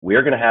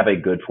we're going to have a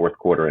good fourth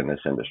quarter in this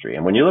industry.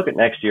 And when you look at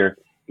next year,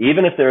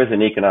 even if there is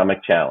an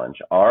economic challenge,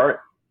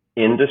 our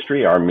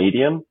industry, our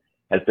medium,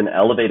 has been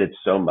elevated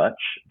so much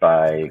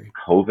by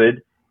COVID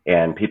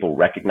and people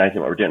recognizing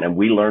what we're doing. And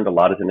we learned a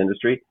lot as an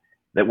industry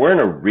that we're in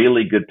a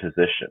really good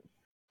position.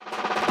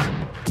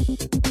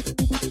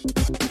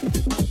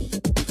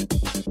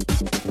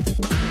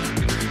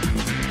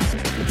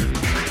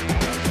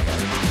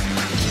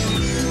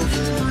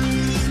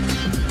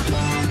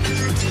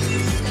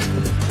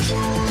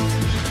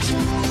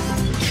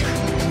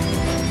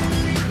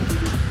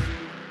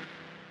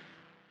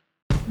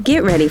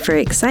 Get ready for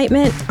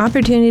excitement,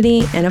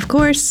 opportunity, and of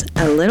course,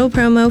 a little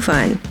promo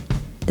fun.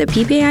 The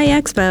PPAI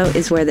Expo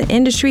is where the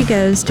industry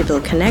goes to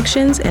build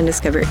connections and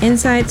discover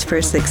insights for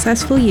a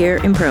successful year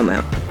in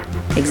promo.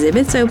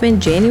 Exhibits open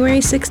January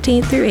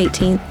 16th through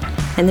 18th,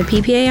 and the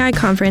PPAI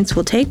conference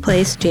will take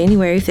place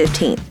January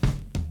 15th.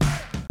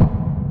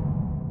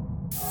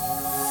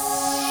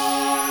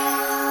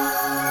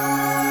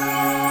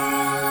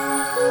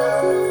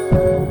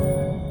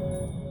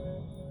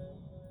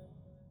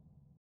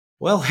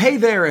 Well, hey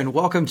there, and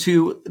welcome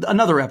to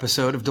another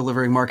episode of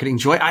Delivering Marketing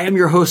Joy. I am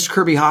your host,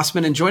 Kirby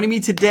Hossman, and joining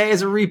me today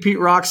is a repeat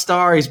rock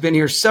star. He's been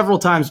here several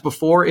times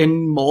before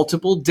in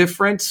multiple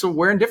different, so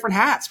wearing different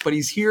hats, but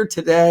he's here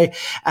today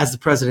as the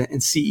president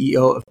and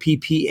CEO of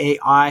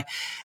PPAI.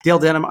 Dale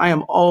Denham, I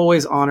am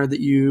always honored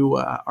that you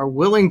are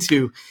willing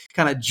to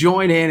kind of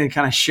join in and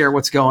kind of share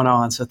what's going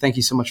on. So thank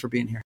you so much for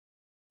being here.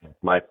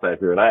 My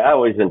pleasure. And I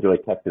always enjoy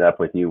catching up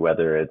with you,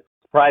 whether it's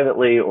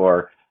privately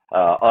or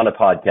on a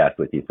podcast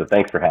with you. So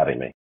thanks for having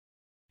me.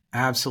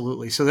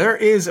 Absolutely. So there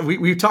is,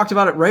 we've talked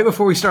about it right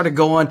before we started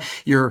going.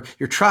 You're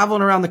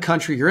traveling around the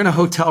country. You're in a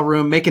hotel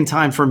room making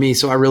time for me.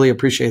 So I really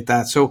appreciate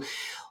that. So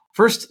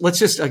first, let's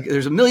just,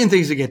 there's a million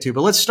things to get to, but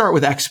let's start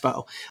with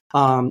EXPO.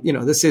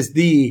 This is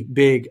the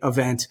big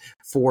event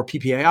for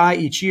PPAI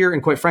each year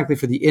and quite frankly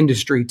for the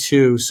industry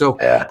too. So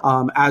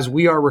as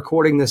we are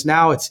recording this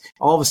now, it's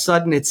all of a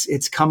sudden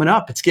it's coming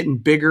up. It's getting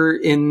bigger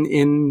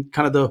in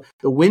kind of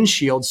the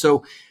windshield.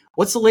 So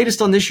what's the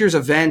latest on this year's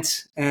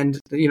event? And,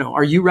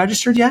 are you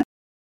registered yet?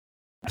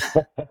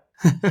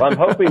 Well, I'm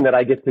hoping that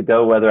I get to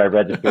go whether I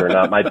register or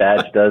not. My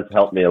badge does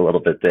help me a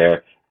little bit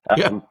there.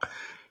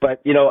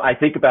 But, I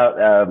think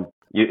about,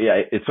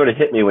 it sort of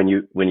hit me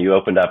when you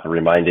opened up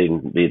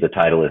reminding me the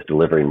title is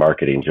Delivering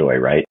Marketing Joy,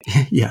 right?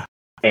 Yeah.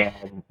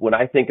 And when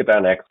I think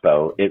about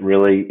EXPO,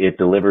 it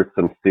delivers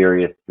some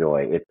serious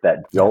joy. It's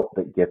that jolt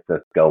that gets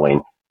us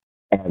going.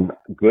 And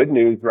good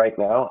news right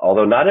now,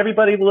 although not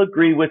everybody will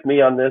agree with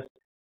me on this,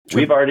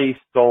 we've already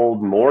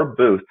sold more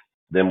booths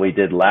than we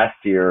did last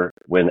year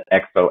when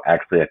EXPO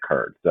actually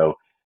occurred. So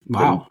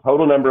the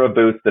total number of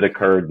booths that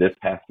occurred this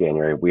past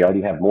January, we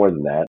already have more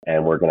than that,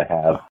 and we're going to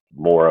have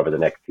more over the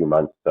next few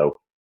months. So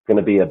it's going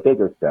to be a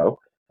bigger show.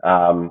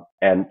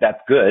 And that's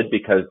good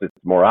because it's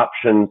more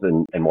options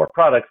and more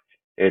products.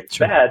 It's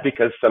bad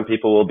because some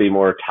people will be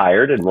more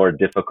tired and more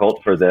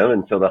difficult for them,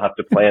 and so they'll have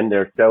to plan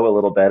their show a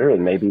little better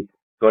and maybe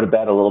go to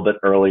bed a little bit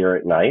earlier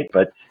at night,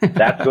 but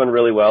that's going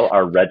really well.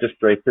 Our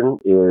registration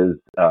is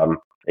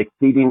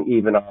exceeding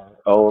even our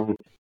own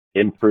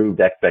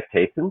improved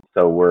expectations.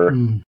 So we're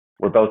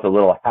both a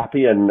little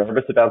happy and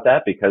nervous about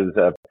that because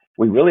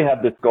we really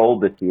have this goal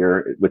this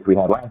year, which we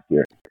had last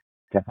year,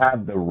 to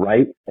have the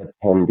right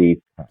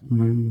attendees.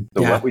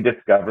 So what we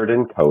discovered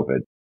in COVID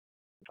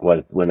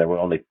was when there were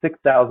only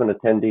 6,000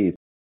 attendees,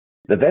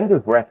 the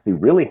vendors were actually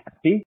really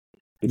happy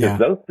because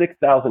those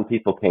 6,000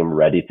 people came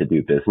ready to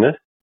do business.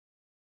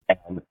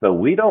 And so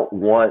we don't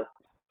want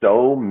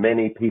so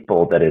many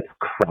people that it's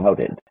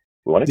crowded.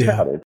 We want it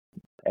crowded,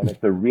 and it's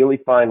a really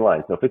fine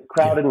line. So if it's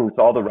crowded and it's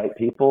all the right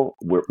people,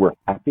 we're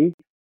happy.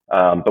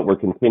 But we're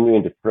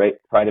continuing to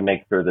try to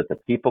make sure that the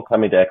people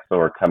coming to EXPO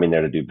are coming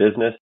there to do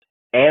business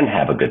and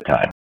have a good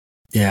time.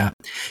 Yeah.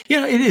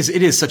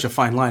 It is such a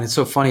fine line. It's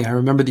so funny. I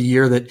remember the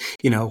year that,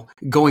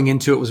 going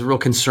into it was a real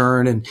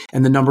concern and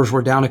the numbers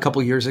were down a couple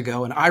of years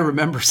ago. And I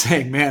remember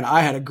saying, man,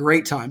 I had a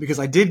great time because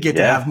I did get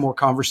to have more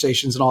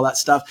conversations and all that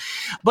stuff.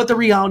 But the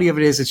reality of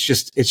it is it's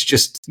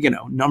just,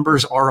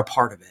 numbers are a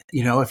part of it.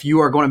 If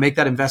you are going to make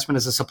that investment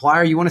as a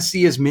supplier, you want to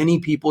see as many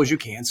people as you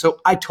can. So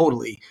I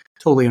totally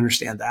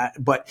understand that,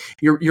 but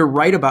you're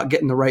right about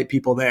getting the right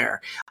people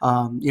there.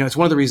 It's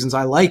one of the reasons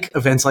I like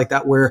events like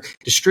that where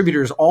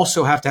distributors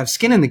also have to have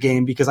skin in the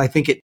game because I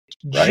think it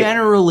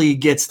generally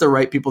gets the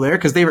right people there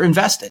because they were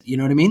invested. You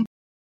know what I mean?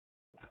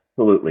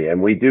 Absolutely.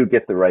 And we do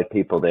get the right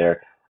people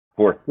there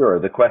for sure.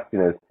 The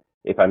question is,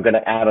 if I'm going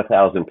to add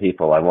 1,000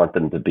 people, I want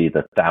them to be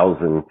the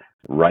 1,000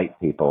 right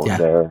people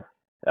there,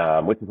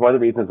 which is one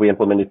of the reasons we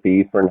implemented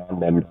fees for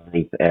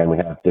non-members and we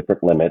have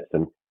different limits.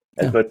 And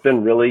so it's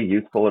been really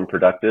useful and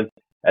productive.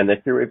 And this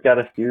year we've got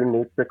a few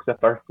new tricks up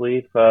our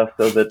sleeve so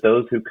that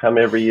those who come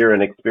every year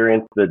and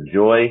experience the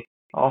joy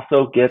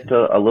also get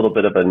a little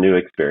bit of a new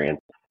experience.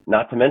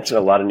 Not to mention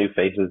a lot of new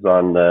faces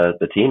on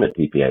the team at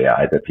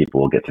PPAI that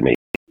people will get to meet.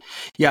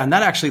 Yeah, and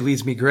that actually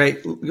leads me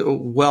great.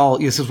 Well,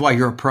 this is why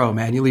you're a pro,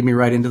 man. You lead me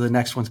right into the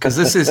next ones because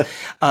this is,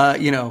 I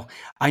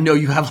know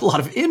you have a lot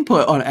of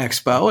input on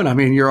Expo, and I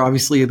mean, you're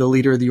obviously the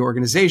leader of the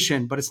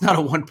organization, but it's not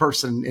a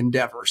one-person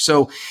endeavor.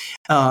 So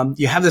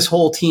you have this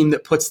whole team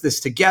that puts this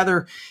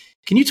together.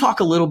 Can you talk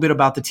a little bit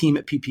about the team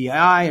at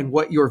PPAI and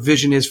what your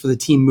vision is for the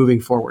team moving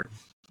forward?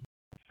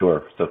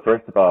 Sure. So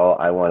first of all,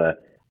 I want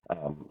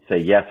to say,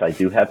 yes, I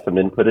do have some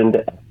input into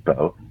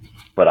Expo,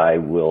 but I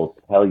will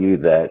tell you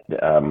that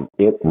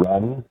it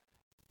runs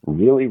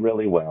really,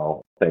 really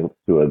well thanks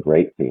to a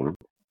great team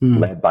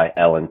led by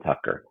Ellen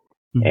Tucker.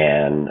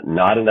 And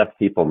not enough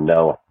people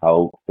know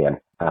how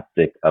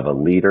fantastic of a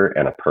leader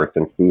and a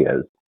person she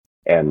is.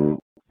 And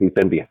she's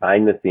been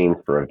behind the scenes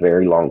for a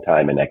very long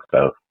time in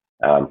Expo.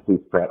 She's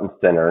front and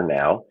center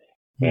now,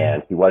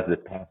 and she was this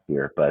past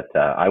year. But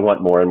I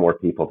want more and more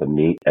people to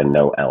meet and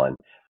know Ellen.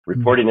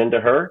 Reporting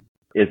into her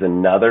is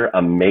another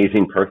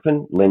amazing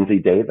person, Lindsay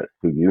Davis,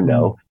 who you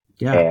know.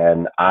 Yeah.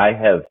 And I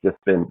have just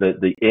been,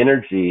 the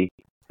energy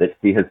that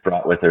she has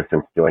brought with her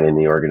since joining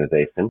the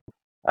organization.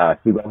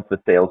 She runs the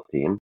sales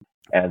team.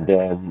 And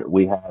then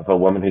we have a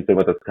woman who's been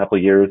with us a couple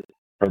of years.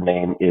 Her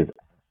name is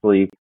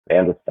Ashley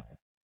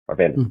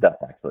Vanderstuff,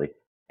 actually.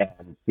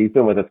 And she's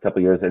been with us a couple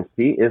of years, and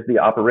she is the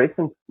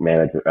operations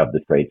manager of the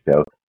trade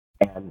show.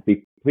 And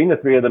between the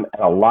three of them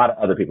and a lot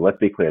of other people, let's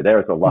be clear,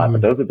 there's a lot,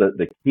 but those are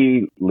the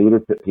key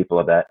leadership people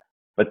of that.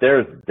 But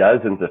there's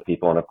dozens of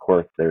people, and of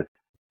course, there's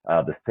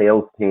the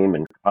sales team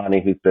and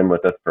Connie, who's been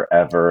with us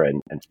forever,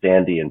 and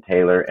Sandy and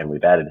Taylor, and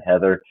we've added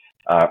Heather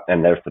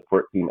and their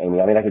support team,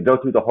 Amy. I mean, I could go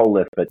through the whole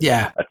list, but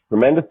a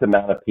tremendous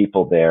amount of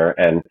people there.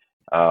 And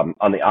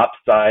on the ops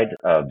side,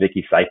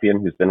 Vicki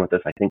Saipian, who's been with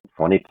us, I think,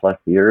 20 plus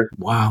years.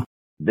 Wow.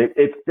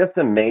 It's just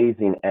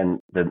amazing, and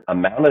the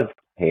amount of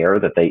care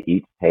that they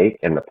each take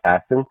and the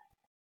passion.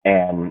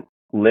 And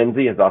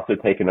Lindsay has also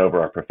taken over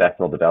our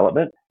professional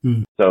development.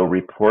 So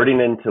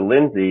reporting into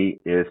Lindsay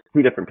is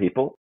two different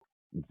people,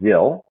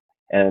 Jill,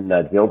 and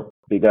Jill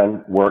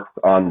works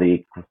on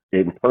the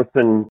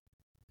in-person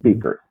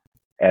speakers.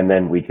 And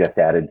then we just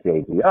added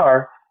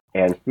JGR,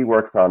 and she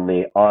works on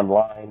the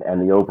online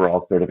and the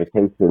overall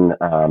certification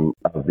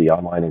of the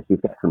online, and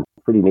she's got some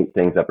pretty neat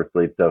things up her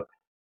sleeve. So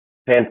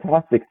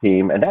fantastic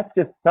team, and that's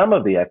just some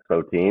of the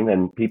Expo team,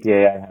 and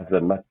PPAI has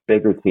a much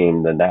bigger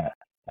team than that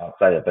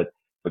outside of it.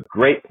 But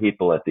great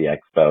people at the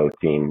Expo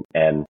team,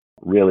 and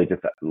really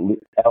just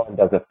Ellen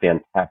does a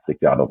fantastic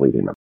job of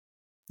leading them.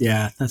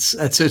 Yeah,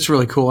 it's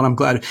really cool, and I'm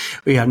glad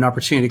we had an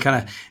opportunity to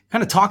kind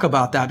of talk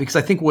about that, because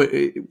I think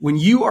when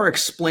you are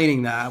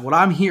explaining that, what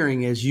I'm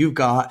hearing is you've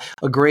got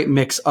a great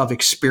mix of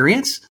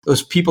experience,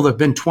 those people that have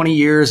been 20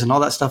 years and all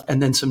that stuff,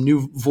 and then some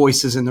new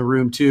voices in the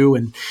room too,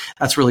 and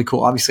that's really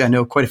cool. Obviously, I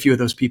know quite a few of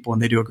those people,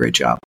 and they do a great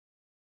job.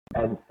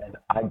 And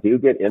I do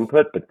get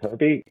input, but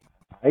Toby,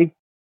 I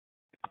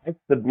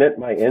submit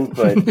my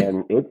input,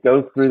 and it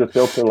goes through the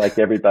filter like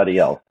everybody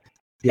else.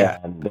 Yeah,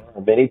 and there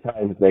are many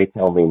times they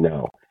tell me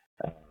no.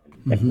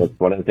 And that's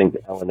one of the things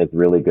that Ellen is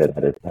really good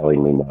at, is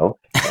telling me no.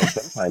 And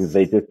sometimes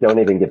they just don't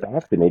even get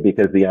back to me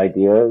because the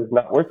idea is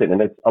not worth it. And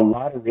it's a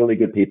lot of really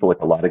good people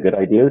with a lot of good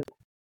ideas.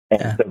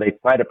 And so they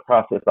try to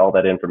process all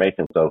that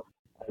information. So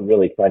I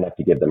really try not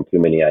to give them too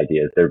many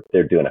ideas.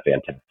 They're doing a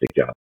fantastic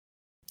job.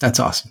 That's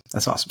awesome.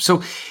 That's awesome.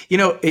 So,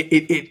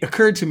 it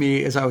occurred to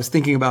me as I was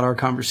thinking about our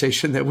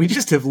conversation that we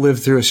just have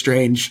lived through a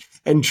strange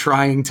and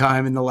trying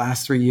time in the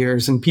last 3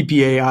 years, and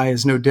PPAI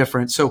is no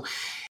different. So,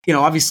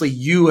 obviously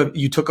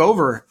you took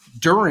over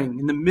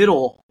in the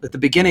middle, at the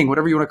beginning,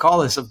 whatever you want to call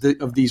this,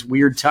 of these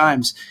weird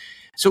times.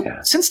 So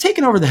since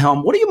taking over the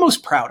helm, what are you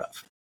most proud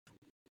of?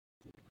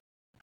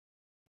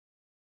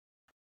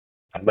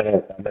 I'm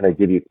gonna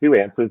give you two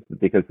answers,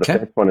 because the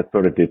first one is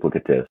sort of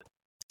duplicative.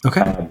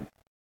 Okay.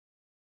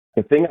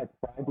 The thing I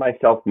pride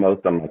myself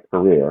most on my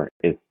career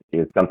is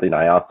something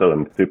I also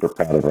am super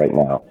proud of right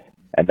now.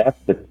 And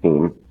that's the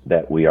team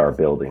that we are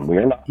building. We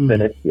are not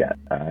finished yet.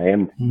 I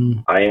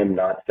am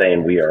not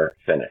saying we are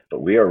finished,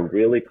 but we are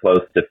really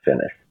close to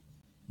finish.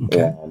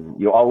 Okay. And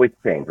you always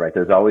change, right?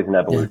 There's always an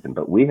evolution,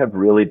 but we have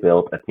really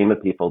built a team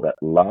of people that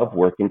love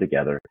working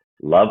together,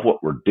 love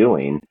what we're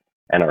doing,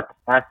 and are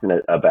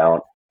passionate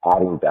about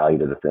adding value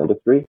to this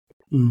industry.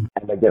 And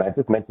again, I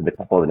just mentioned a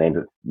couple of the names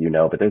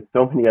that but there's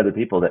so many other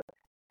people that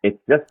it's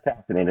just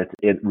fascinating.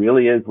 It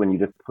really is, when you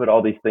just put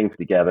all these things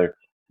together,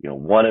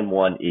 1 and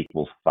 1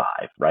 equals 5,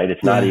 right?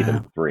 It's not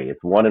even 3.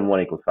 It's 1 and 1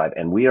 equals 5.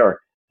 And we are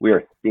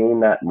seeing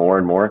that more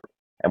and more.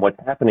 And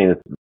what's happening is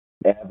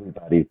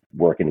everybody's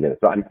working together.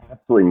 So I'm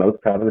absolutely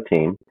most proud of the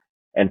team.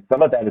 And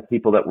some of that is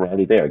people that were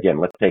already there. Again,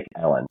 let's take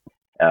Ellen,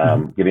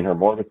 giving her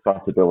more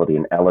responsibility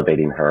and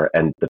elevating her,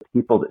 and the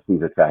people that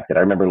she's attracted. I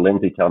remember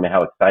Lindsay telling me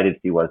how excited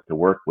she was to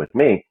work with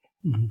me.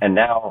 And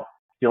now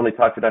she only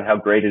talks about how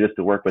great it is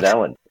to work with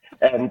Ellen.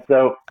 And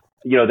so,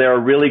 there are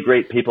really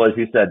great people, as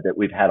you said, that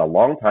we've had a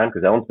long time,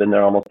 because Ellen's been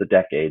there almost a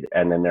decade.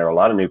 And then there are a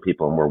lot of new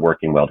people, and we're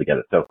working well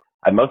together. So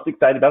I'm most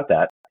excited about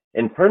that.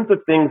 In terms of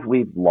things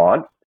we've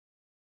launched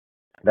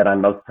that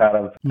I'm most proud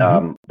of,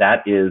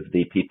 that is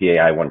the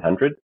PPAI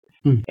 100.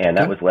 And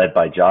that was led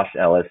by Josh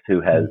Ellis,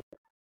 who has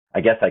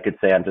I guess I could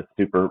say I'm just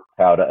super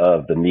proud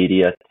of the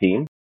media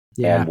team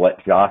and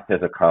what Josh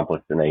has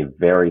accomplished in a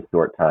very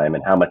short time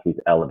and how much he's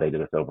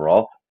elevated us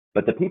overall.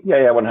 But the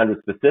PPAI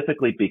 100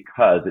 specifically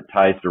because it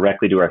ties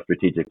directly to our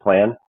strategic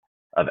plan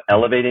of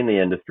elevating the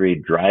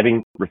industry,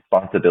 driving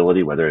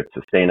responsibility, whether it's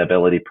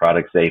sustainability,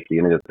 product safety,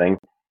 any of those things,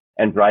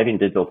 and driving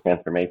digital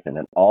transformation.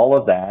 And all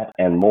of that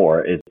and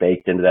more is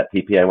baked into that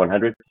PPAI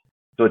 100.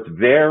 So it's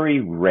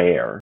very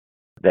rare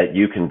that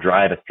you can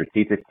drive a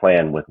strategic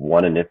plan with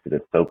one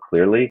initiative so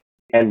clearly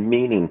and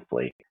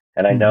meaningfully.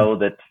 And I know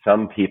that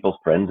some people,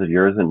 friends of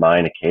yours and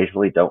mine,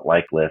 occasionally don't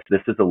like lists.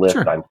 This is a list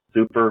I'm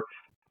super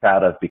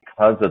proud of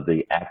because of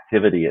the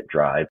activity it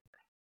drives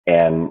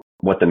and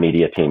what the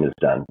media team has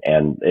done.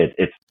 And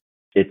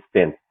it's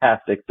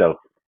fantastic. So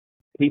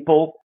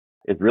people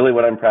is really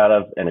what I'm proud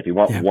of. And if you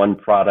want one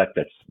product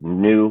that's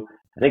new,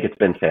 I think it's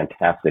been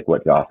fantastic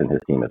what Josh and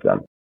his team has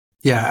done.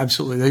 Yeah,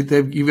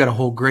 absolutely. You've got a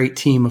whole great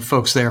team of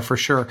folks there for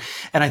sure.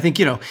 And I think,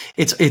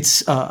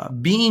 it's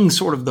being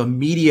sort of the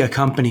media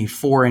company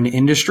for an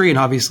industry. And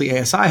obviously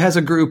ASI has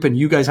a group and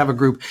you guys have a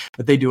group,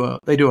 but they do a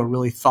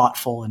really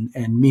thoughtful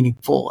and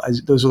meaningful,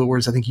 as those are the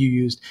words I think you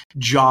used,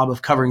 job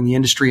of covering the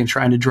industry and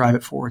trying to drive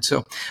it forward.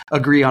 So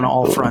agree on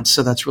all fronts.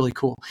 So that's really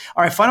cool.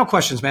 All right. Final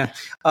questions, man.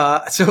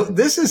 So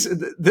this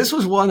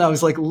was one I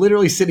was like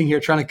literally sitting here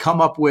trying to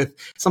come up with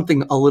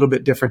something a little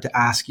bit different to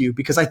ask you,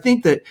 because I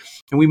think that,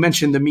 and we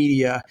mentioned the media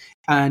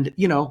and,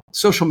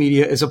 social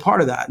media is a part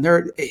of that.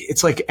 And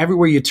it's like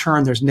everywhere you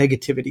turn, there's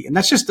negativity. And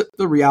that's just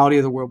the reality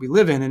of the world we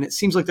live in. And it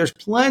seems like there's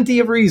plenty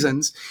of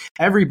reasons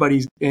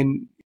everybody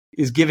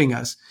is giving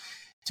us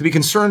to be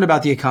concerned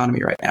about the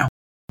economy right now.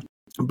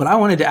 But I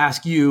wanted to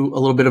ask you a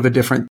little bit of a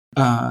different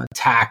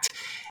tact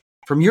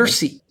from your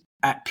seat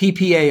at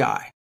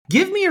PPAI.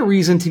 Give me a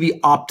reason to be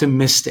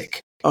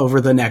optimistic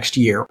over the next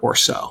year or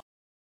so.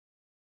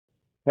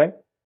 Okay.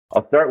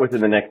 I'll start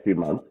within the next few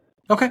months.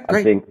 Okay, great.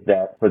 I think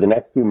that for the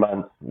next few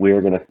months,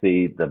 we're going to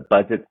see the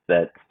budgets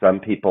that some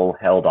people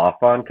held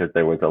off on because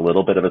there was a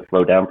little bit of a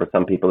slowdown for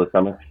some people this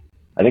summer.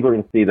 I think we're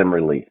going to see them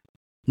released.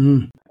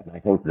 And I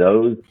think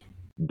those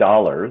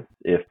dollars,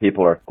 if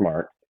people are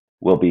smart,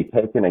 will be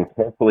taken and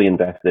carefully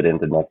invested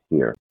into next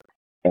year.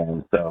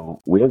 And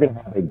so we're going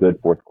to have a good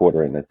fourth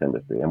quarter in this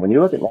industry. And when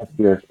you look at next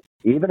year,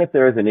 even if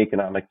there is an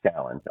economic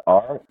challenge,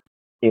 our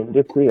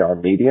industry, our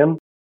medium,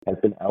 has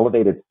been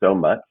elevated so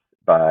much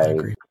by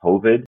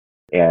COVID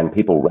and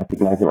people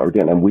recognizing what we're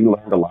doing. And we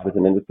learned a lot as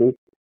an industry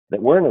that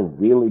we're in a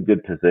really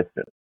good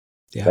position.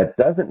 Yeah. That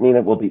doesn't mean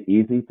it will be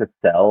easy to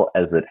sell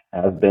as it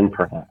has been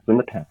perhaps in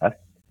the past,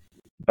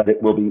 but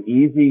it will be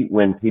easy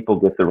when people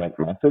get the right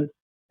message.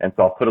 And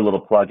so I'll put a little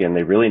plug in.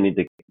 They really need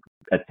to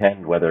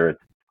attend, whether it's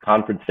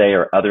conference day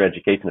or other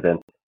education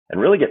events, and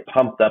really get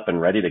pumped up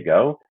and ready to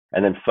go,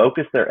 and then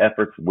focus their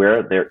efforts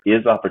where there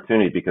is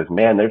opportunity, because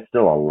man, there's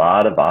still a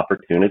lot of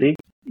opportunity,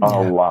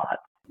 a lot.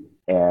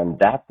 And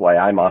that's why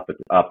I'm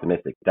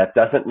optimistic. That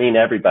doesn't mean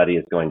everybody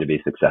is going to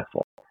be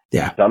successful.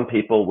 Yeah. Some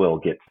people will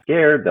get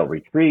scared, they'll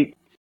retreat.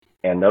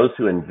 And those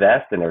who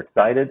invest and are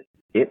excited,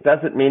 it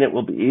doesn't mean it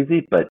will be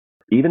easy, but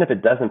even if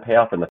it doesn't pay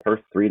off in the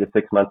first 3 to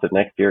 6 months of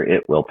next year,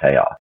 it will pay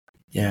off.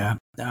 Yeah.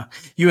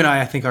 You and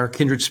I think, are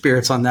kindred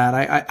spirits on that.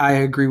 I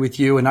agree with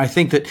you. And I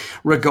think that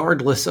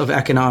regardless of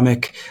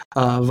economic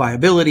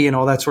viability and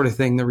all that sort of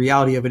thing, the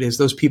reality of it is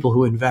those people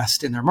who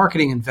invest in their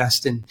marketing,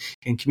 invest in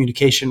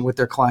communication with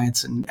their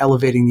clients and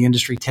elevating the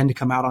industry tend to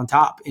come out on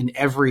top in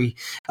every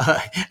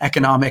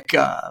economic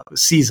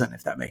season,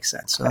 if that makes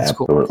sense. So that's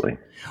Absolutely.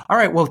 Cool. All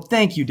right. Well,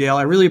 thank you, Dale.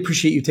 I really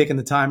appreciate you taking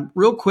the time.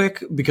 Real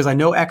quick, because I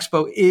know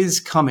Expo is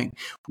coming.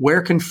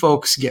 Where can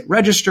folks get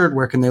registered?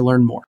 Where can they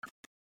learn more?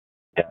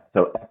 Yeah,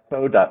 so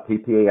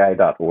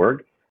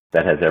expo.ppai.org,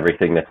 that has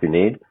everything that you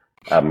need.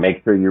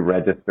 Make sure you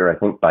register, I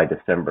think, by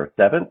December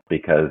 7th,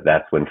 because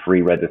that's when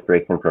free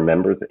registration for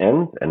members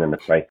ends, and then the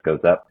price goes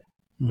up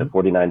to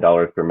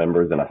 $49 for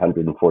members and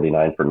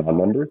 $149 for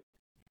non-members.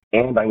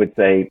 And I would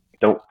say,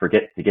 don't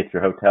forget to get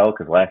your hotel,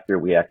 because last year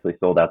we actually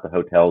sold out the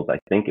hotels. I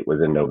think it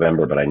was in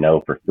November, but I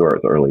know for sure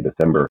it was early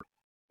December.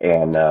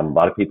 And a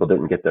lot of people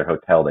didn't get their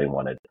hotel they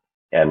wanted.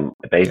 And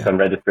based on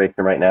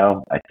registration right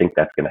now, I think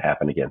that's going to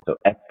happen again. So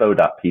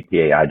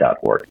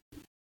expo.ppai.org.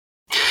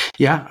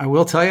 Yeah, I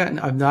will tell you,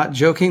 I'm not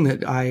joking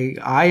that I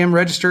am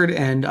registered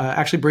and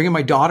actually bringing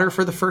my daughter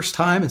for the first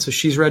time. And so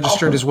she's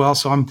registered as well.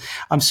 So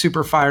I'm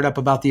super fired up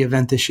about the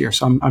event this year.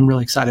 So I'm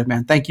really excited,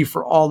 man. Thank you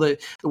for all the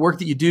work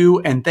that you do.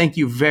 And thank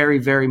you very,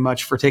 very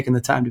much for taking the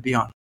time to be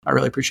on. I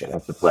really appreciate it.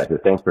 It's a pleasure.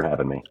 Thanks for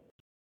having me.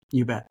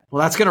 You bet.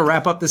 Well, that's going to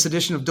wrap up this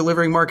edition of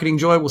Delivering Marketing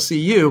Joy. We'll see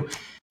you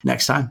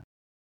next time.